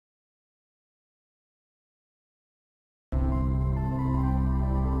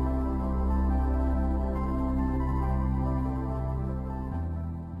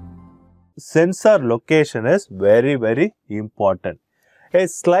sensor location is very, very important. A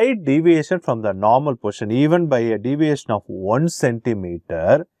slight deviation from the normal position, even by a deviation of 1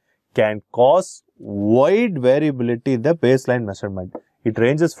 centimeter, can cause wide variability in the baseline measurement. It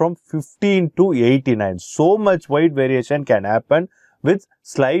ranges from 15 to 89. So much wide variation can happen with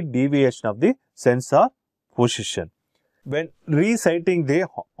slight deviation of the sensor position. When reciting the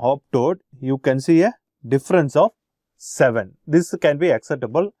optode, you can see a difference of 7. This can be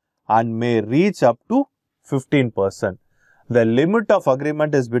acceptable and may reach up to 15%. The limit of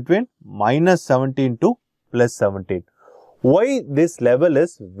agreement is between minus 17 to plus 17. Why this level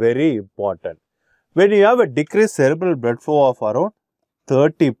is very important? When you have a decreased cerebral blood flow of around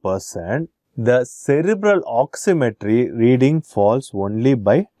 30%, the cerebral oximetry reading falls only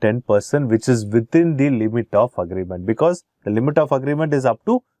by 10%, which is within the limit of agreement, because the limit of agreement is up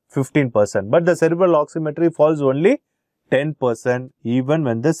to 15%, but the cerebral oximetry falls only 10% even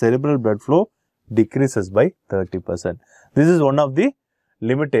when the cerebral blood flow decreases by 30%. This is one of the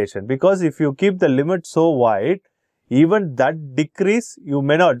limitation, because if you keep the limit so wide, even that decrease you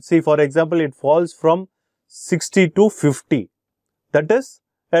may not see. For example, it falls from 60 to 50. That is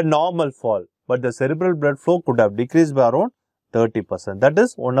a normal fall, but the cerebral blood flow could have decreased by around 30%. That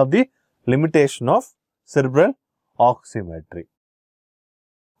is one of the limitation of cerebral oximetry.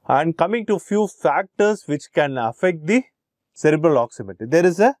 And coming to few factors which can affect the cerebral oximetry. There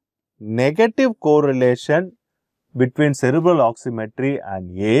is a negative correlation between cerebral oximetry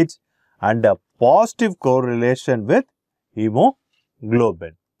and age and a positive correlation with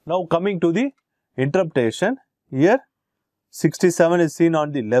hemoglobin. Now coming to the interpretation, here 67 is seen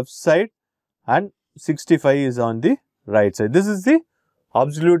on the left side and 65 is on the right side. This is the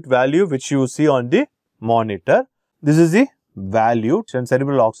absolute value which you see on the monitor. This is the value in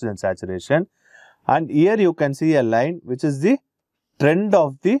cerebral oxygen saturation, and here you can see a line which is the trend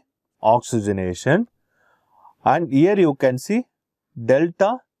of the oxygenation, and here you can see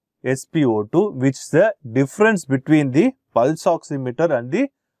delta SpO2, which is the difference between the pulse oximeter and the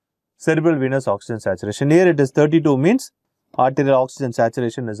cerebral venous oxygen saturation. Here it is 32, means arterial oxygen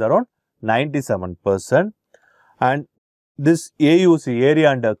saturation is around 97%, and this AUC, area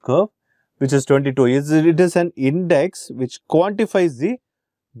under curve, which is 22, it is an index which quantifies the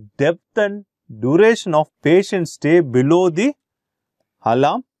depth and duration of patient stay below the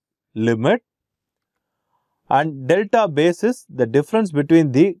alarm limit, and delta base is the difference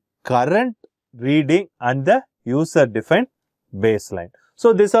between the current reading and the user defined baseline.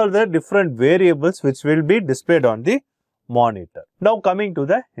 So these are the different variables which will be displayed on the monitor. Now coming to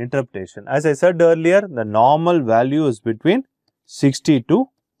the interpretation. As I said earlier, the normal value is between 60 to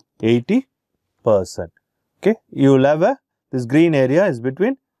 80%. Okay, you will have this green area is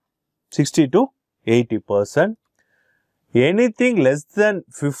between 60 to 80%. Anything less than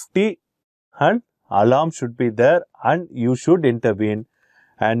 50 and alarm should be there and you should intervene,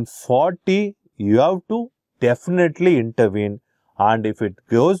 and 40 you have to definitely intervene, and if it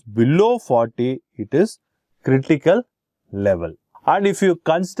goes below 40 it is critical level. And if you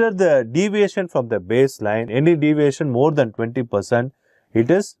consider the deviation from the baseline, any deviation more than 20%, it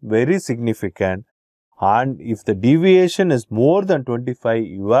is very significant, and if the deviation is more than 25,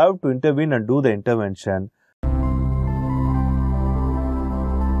 you have to intervene and do the intervention,